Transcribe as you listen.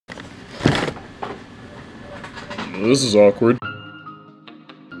This is awkward.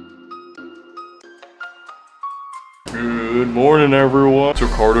 Good morning, everyone. It's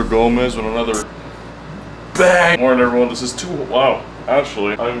Ricardo Gomez with another bang. Morning, everyone. This is wow.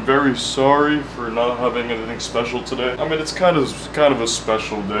 Actually, I'm very sorry for not having anything special today. I mean, it's kind of a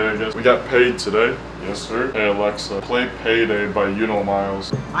special day, I guess. We got paid today. Yes, sir. Hey, Alexa, play Payday by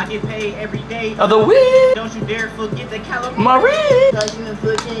Miles. I get paid every day of the week. Don't you dare forget the calories. Marie. This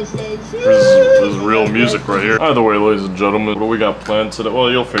is real music right here. Either way, ladies and gentlemen, what do we got planned today?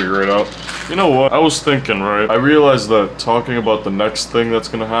 Well, you'll figure it out. You know what? I was thinking, right? I realized that talking about the next thing that's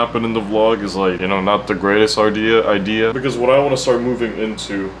gonna happen in the vlog is like, you know, not the greatest idea. Because what I want to start moving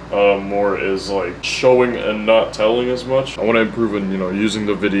into more is like showing and not telling as much. I want to improve in, you know, using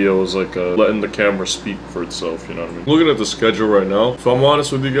the videos, like letting the camera speak for itself, you know what I mean? Looking at the schedule right now, if I'm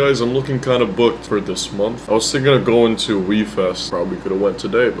honest with you guys, I'm looking kind of booked for this month. I was thinking of going to WeFest. Probably could have went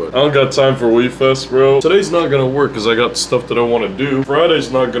today, but I don't got time for WeFest, bro. Today's not gonna work because I got stuff that I want to do.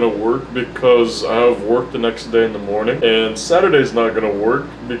 Friday's not gonna work because I have work the next day in the morning, and Saturday's not gonna work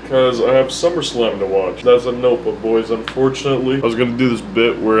because I have SummerSlam to watch. That's a note, but boys, unfortunately, I was gonna do this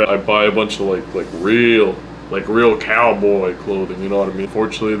bit where I buy a bunch of like real cowboy clothing, you know what I mean?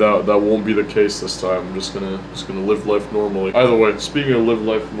 Fortunately, that won't be the case this time. I'm just gonna live life normally. Either way, speaking of live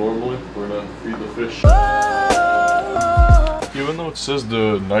life normally, we're gonna feed the fish. Even though it says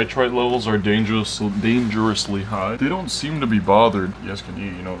the nitrite levels are dangerously high, they don't seem to be bothered. You guys can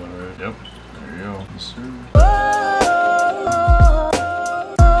eat, you know that, right? Yep. There you go. Yes, sir.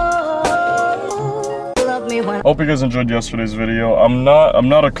 Hope you guys enjoyed yesterday's video. I'm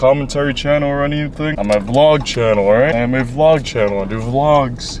not a commentary channel or anything. I'm a vlog channel, alright? I am a vlog channel. I do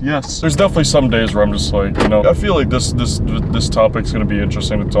vlogs. Yes. There's definitely some days where I'm just like, you know, I feel like this topic's gonna be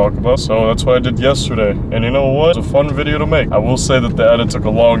interesting to talk about. So that's what I did yesterday. And you know what? It was a fun video to make. I will say that the edit took a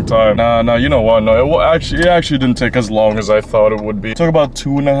long time. Nah, you know what? No, it actually didn't take as long as I thought it would be. It took about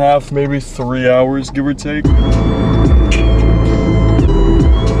 2.5, maybe 3 hours, give or take.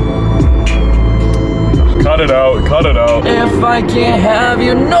 Cut it out. If I can't have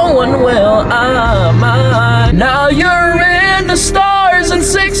you, no one will. Now you're in the stars and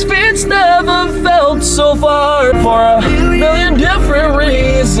 6 feet never felt so far. For a million different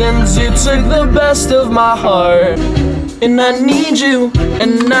reasons, you took the best of my heart. And I need you,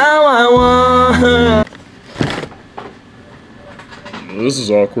 and now I want. This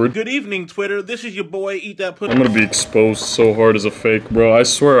is awkward. Good evening, Twitter. This is your boy, Eat That Pudding. I'm gonna be exposed so hard as a fake, bro. I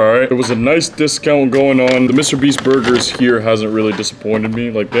swear, alright? There was a nice discount going on. The MrBeast burgers here hasn't really disappointed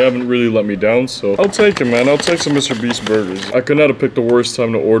me. Like, they haven't really let me down, so I'll take it, man. I'll take some MrBeast burgers. I could not have picked the worst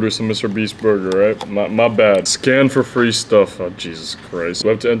time to order some MrBeast burger, right? My bad. Scan for free stuff. Oh, Jesus Christ. Do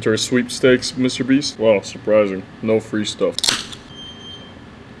I have to enter a sweepstakes, MrBeast? Wow, surprising. No free stuff.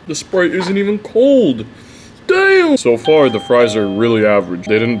 The Sprite isn't even cold. Damn! So far, the fries are really average.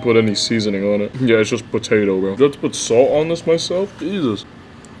 They didn't put any seasoning on it. Yeah, it's just potato, bro. Do I have to put salt on this myself? Jesus.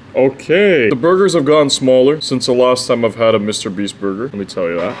 Okay. The burgers have gotten smaller since the last time I've had a MrBeast burger. Let me tell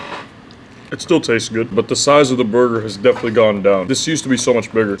you that. It still tastes good, but the size of the burger has definitely gone down. This used to be so much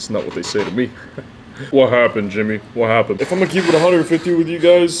bigger. It's not what they say to me. What happened, Jimmy? What happened? If I'm gonna keep it 150 with you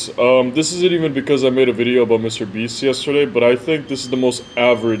guys, this isn't even because I made a video about MrBeast yesterday, but I think this is the most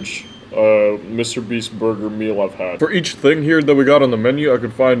average MrBeast burger meal I've had. For each thing here that we got on the menu, I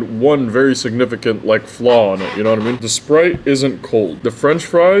could find one very significant, like, flaw in it, you know what I mean? The Sprite isn't cold. The French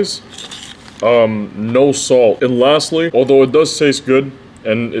fries, no salt. And lastly, although it does taste good,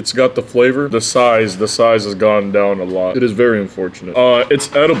 and it's got the flavor, the size has gone down a lot. It is very unfortunate.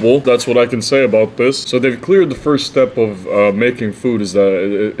 It's edible, that's what I can say about this. So they've cleared the first step of making food, is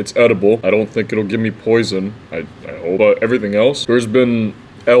that it's edible. I don't think it'll give me poison, I hope. But everything else, there's been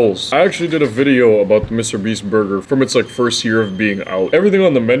L's. I actually did a video about the MrBeast burger from its like first year of being out. Everything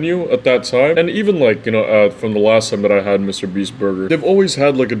on the menu at that time, and even like, you know, from the last time that I had MrBeast burger, they've always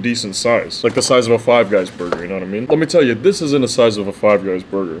had like a decent size. Like the size of a Five Guys burger, you know what I mean? Let me tell you, this isn't the size of a Five Guys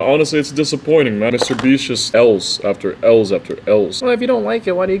burger. Honestly, it's disappointing, man. MrBeast just L's after L's after L's. Well, if you don't like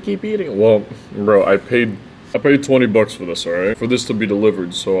it, why do you keep eating it? Well, bro, I paid 20 bucks for this, alright? For this to be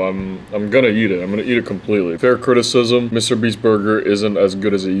delivered, so I'm gonna eat it. I'm gonna eat it completely. Fair criticism, MrBeast burger isn't as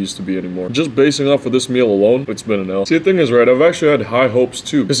good as it used to be anymore. Just basing off of this meal alone, it's been an L. See, the thing is, right, I've actually had high hopes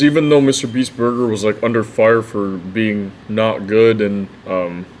too. Because even though MrBeast burger was like under fire for being not good, and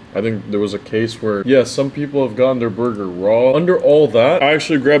I think there was a case where, yeah, some people have gotten their burger raw. Under all that, I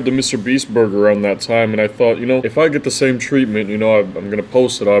actually grabbed the MrBeast burger around that time, and I thought, you know, if I get the same treatment, you know, I'm gonna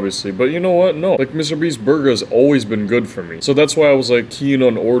post it, obviously. But you know what? No. Like, MrBeast burger has always been good for me. So that's why I was, like, keen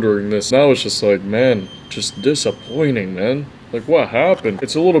on ordering this. Now it's just like, man, just disappointing, man. Like, what happened?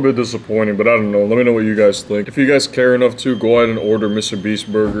 It's a little bit disappointing, but I don't know. Let me know what you guys think. If you guys care enough to, go ahead and order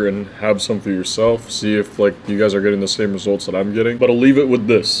MrBeast burger and have some for yourself. See if, like, you guys are getting the same results that I'm getting. But I'll leave it with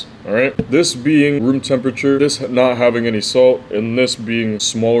this, all right? This being room temperature, this not having any salt, and this being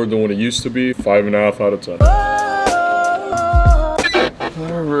smaller than what it used to be, 5.5 out of 10.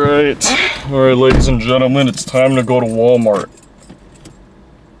 All right, ladies and gentlemen, it's time to go to Walmart.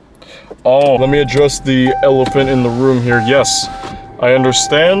 Oh, let me address the elephant in the room here. Yes, I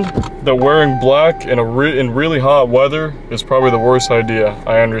understand that wearing black in really hot weather is probably the worst idea.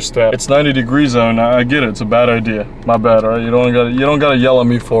 I understand. It's 90 degrees out now. I get it. It's a bad idea. My bad, all right? You don't gotta yell at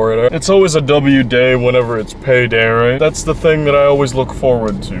me for it, all right? It's always a W day whenever it's payday, right? That's the thing that I always look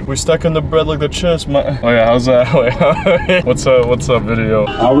forward to. We stacking the bread like the chips, oh yeah, how's that? Wait, what's up, video?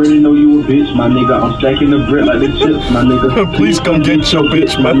 I already know you a bitch, my nigga. I'm stacking the bread like the chips, my nigga. Please come get your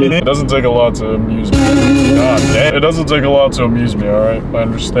bitch, my nigga. It doesn't take a lot to amuse me. God damn. It doesn't take a lot to amuse me, all right? I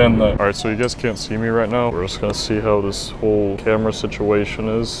understand that. All right, so you guys can't see me right now. We're just gonna see how this whole camera situation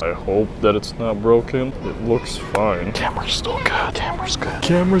is. I hope that it's not broken. It looks fine. Camera's still good. Camera's good.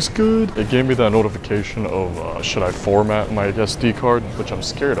 Camera's good. It gave me that notification of should I format my SD card, which I'm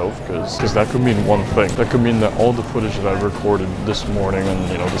scared of because that could mean one thing. That could mean that all the footage that I recorded this morning and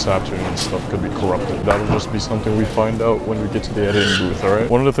this afternoon and stuff could be corrupted. That'll just be something we find out when we get to the editing booth, all right?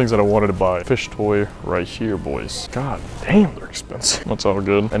 One of the things that I wanted to buy, fish toy right here, boys. God damn, they're expensive. That's all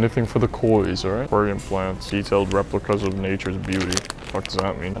good. Anything for the coys, alright? Aquarium plants, detailed replicas of nature's beauty. What does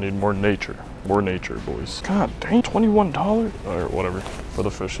that mean? I need more nature. More nature, boys. God dang, $21? Or whatever. For the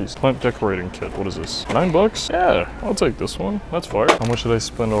fishies. Plant decorating kit. What is this? $9? Yeah, I'll take this one. That's fire. How much did I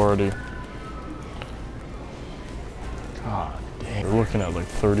spend already? God dang. We're looking at like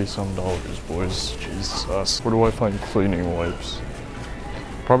 30-some dollars, boys. Jesus. Where do I find cleaning wipes?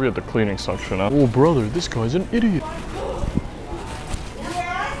 Probably at the cleaning section, huh? Oh, brother, this guy's an idiot.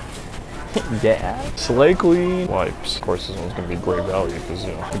 Yeah. Slay Queen. Wipes. Of course, this one's gonna be great value because,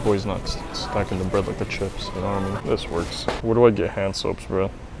 the boy's not stacking the bread like the chips. You know what I mean? This works. Where do I get hand soaps,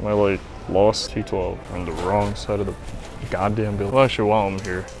 bro? Am I like lost? T12. I'm on the wrong side of the goddamn building. Well, actually, while I'm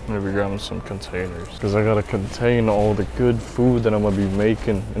here, I'm gonna be grabbing some containers because I gotta contain all the good food that I'm gonna be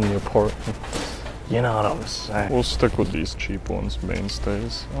making in the apartment. You know what I'm saying? We'll stick with these cheap ones,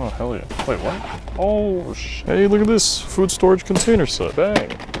 mainstays. Oh, hell yeah. Wait, what? Oh, hey, look at this food storage container set. Bang.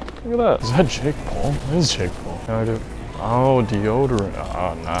 Look at that. Is that Jake Paul? It is Jake Paul. Oh, deodorant.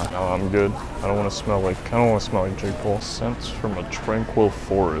 Ah, nah. No, I'm good. I don't want to smell like Jake Paul. Scents from a tranquil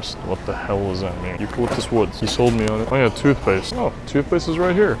forest. What the hell does that mean? Eucalyptus woods. You sold me on it. Oh yeah, toothpaste. Oh, toothpaste is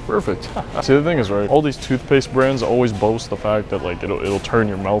right here. Perfect. See, the thing is, right, all these toothpaste brands always boast the fact that like it'll turn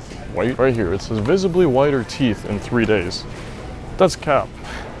your mouth white. Right here, it says visibly whiter teeth in 3 days. That's cap.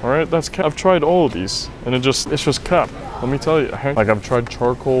 All right, that's cap. I've tried all of these, and it's just cap. Let me tell you, like I've tried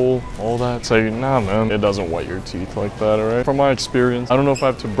charcoal, all that. Say, nah, man, it doesn't white your teeth like that, all right? From my experience, I don't know if I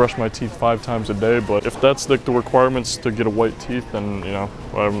have to brush my teeth 5 times a day, but if that's like the requirements to get a white teeth, then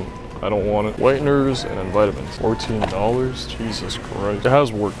I don't want it. Whiteners and then vitamins. $14. Jesus Christ. It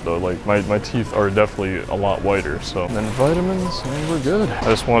has worked though. Like my teeth are definitely a lot whiter. So and then vitamins, and we're good. I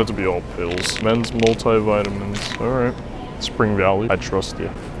just want it to be all pills. Men's multivitamins. All right. Spring Valley. I trust you.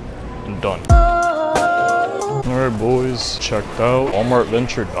 And done. Alright boys, checked out. Walmart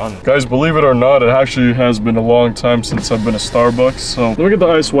venture done. Guys, believe it or not, it actually has been a long time since I've been to Starbucks. So let me get the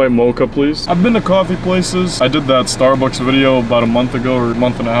ice white mocha, please. I've been to coffee places. I did that Starbucks video about a month ago or a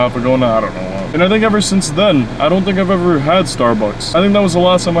month and a half ago now, I don't know. And I think ever since then, I don't think I've ever had Starbucks. I think that was the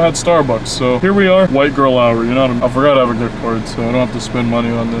last time I had Starbucks. So here we are, white girl hour, you know what I mean? I forgot I have a gift card, so I don't have to spend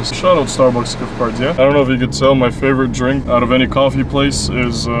money on this. Shout out Starbucks gift cards, yeah? I don't know if you could tell, my favorite drink out of any coffee place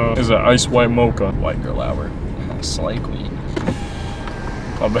is an ice white mocha. White girl hour. Slay Queen.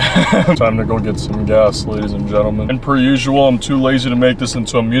 My bad. Time to go get some gas, ladies and gentlemen. And per usual, I'm too lazy to make this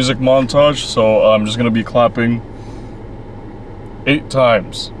into a music montage, so I'm just gonna be clapping 8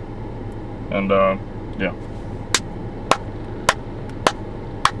 times. And yeah.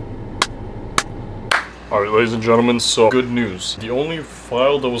 Alright, ladies and gentlemen, so good news. The only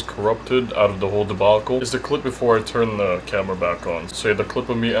file that was corrupted out of the whole debacle is the clip before I turn the camera back on. Say the clip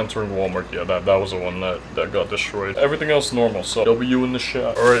of me entering Walmart, yeah, that was the one that got destroyed. Everything else normal, so W in the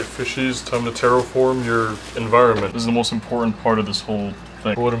shot. Alright, fishies, time to terraform your environment. This is the most important part of this whole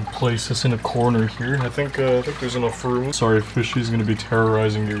thing. Go ahead and place this in a corner here. I think there's enough room. Sorry, fishy's gonna be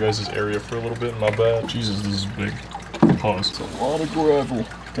terrorizing your guys' area for a little bit, my bad. Jesus, this is big. pause. It's a lot of gravel.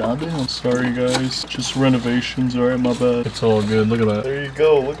 Goddamn. Sorry guys. Just renovations, alright, my bad. It's all good. Look at that. There you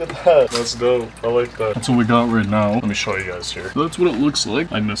go. Look at that. That's dope. I like that. That's what we got right now. Let me show you guys here. So that's what it looks like.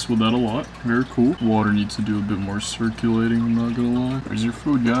 I mess with that a lot. Very cool. Water needs to do a bit more circulating, I'm not gonna lie. There's your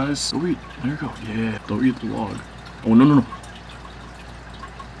food, guys. Oh wait, there you go. Yeah. Don't eat the log. Oh no no no.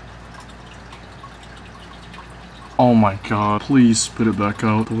 Oh my god, please spit it back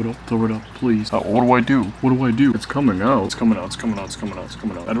out. Throw it up, please. What do I do? What do I do? It's coming out. It's coming out. It's coming out. It's coming out. It's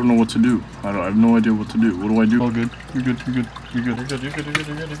coming out. I don't know what to do. I have no idea what to do. What do I do? All good. You're good. You're good. You're good. You're good. You're good. You're good.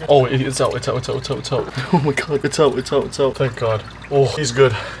 You're good. You're good. Oh, it's out. It's out. It's out. It's out. It's out. Oh my god. It's out. It's out. It's out. Thank god. Oh, he's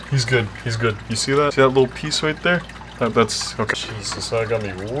good. He's good. He's good. You see that? See that little piece right there? That's okay. Jesus, that got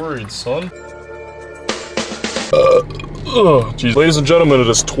me worried, son. Geez. Ladies and gentlemen, it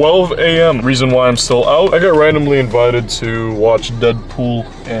is 12 a.m. Reason why I'm still out, I got randomly invited to watch Deadpool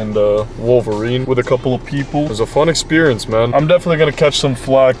and Wolverine with a couple of people. It was a fun experience, man. I'm definitely gonna catch some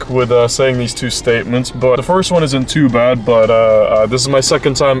flack with saying these two statements, but the first one isn't too bad, but this is my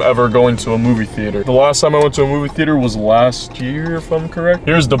second time ever going to a movie theater. The last time I went to a movie theater was last year, if I'm correct.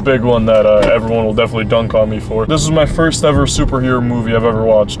 Here's the big one that everyone will definitely dunk on me for. This is my first ever superhero movie I've ever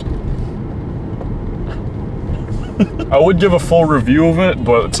watched. I would give a full review of it,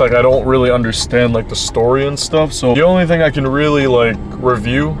 but it's like I don't really understand like the story and stuff, so the only thing I can really like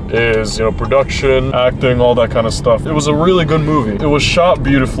review is, you know, production, acting, all that kind of stuff. It was a really good movie. It was shot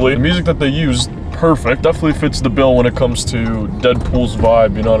beautifully. The music that they used, perfect. Definitely fits the bill when it comes to Deadpool's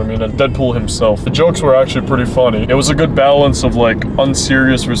vibe, you know what I mean? And Deadpool himself. The jokes were actually pretty funny. It was a good balance of like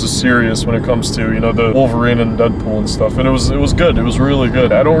unserious versus serious when it comes to, you know, the Wolverine and Deadpool and stuff. And it was good. It was really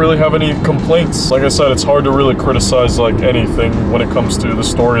good. I don't really have any complaints. Like I said, it's hard to really criticize like anything when it comes to the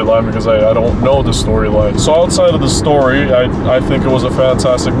storyline because I don't know the storyline. So outside of the story, I think it was a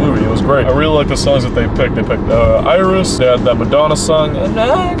fantastic movie. It was great. I really like the songs that they picked. They picked Iris, they had that Madonna song, and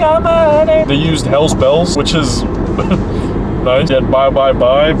I got money. They used Hell's Bells, which is nice. They had Bye Bye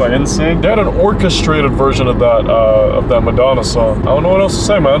Bye by Insane. They had an orchestrated version of that Madonna song. I don't know what else to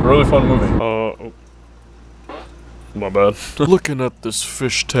say, man. Really fun movie. My bad. Looking at this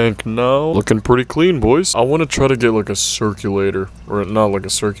fish tank now. Looking pretty clean, boys. I want to try to get like a circulator. Or not like a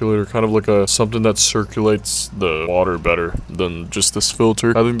circulator, kind of like something that circulates the water better than just this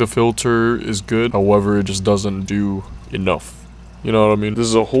filter. I think the filter is good. However, it just doesn't do enough. You know what I mean? This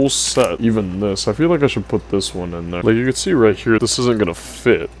is a whole set. Even this. I feel like I should put this one in there. Like you can see right here, this isn't gonna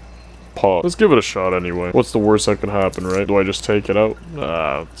fit. Pause. Let's give it a shot anyway. What's the worst that can happen, right? Do I just take it out?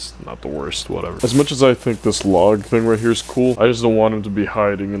 It's not the worst, whatever. As much as I think this log thing right here is cool, I just don't want him to be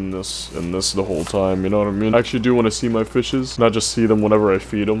hiding in this the whole time, you know what I mean? I actually do want to see my fishes, not just see them whenever I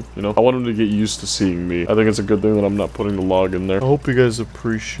feed them, you know? I want them to get used to seeing me. I think it's a good thing that I'm not putting the log in there. I hope you guys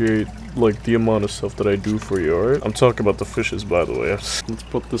appreciate, like, the amount of stuff that I do for you, alright? I'm talking about the fishes, by the way. Let's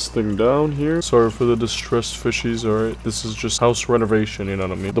put this thing down here. Sorry for the distressed fishies, alright? This is just house renovation, you know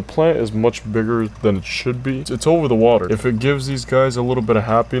what I mean? The plant is much bigger than it should be. It's over the water. If it gives these guys a little bit of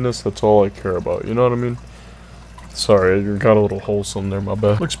happiness, that's all I care about, you know what I mean? Sorry, you got a little wholesome there, my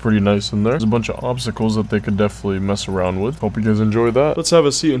bad. Looks pretty nice in there. There's a bunch of obstacles that they could definitely mess around with. Hope you guys enjoy that. Let's have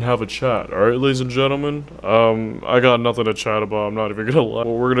a seat and have a chat, alright, ladies and gentlemen? I got nothing to chat about, I'm not even gonna lie.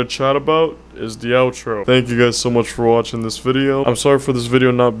 What we're gonna chat about is the outro. Thank you guys so much for watching this video. I'm sorry for this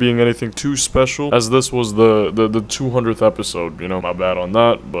video not being anything too special, as this was the 200th episode, you know, my bad on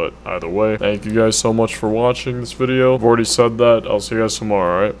that, but either way, thank you guys so much for watching this video. I've already said that. I'll see you guys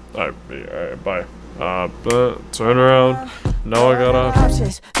tomorrow, alright, bye. Turn around. Now I gotta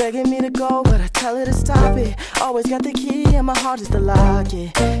options begging me to go, but I tell her to stop it. Always got the key and my heart is to lock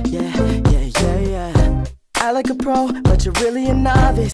it. Yeah. I like a pro, but you're really a novice.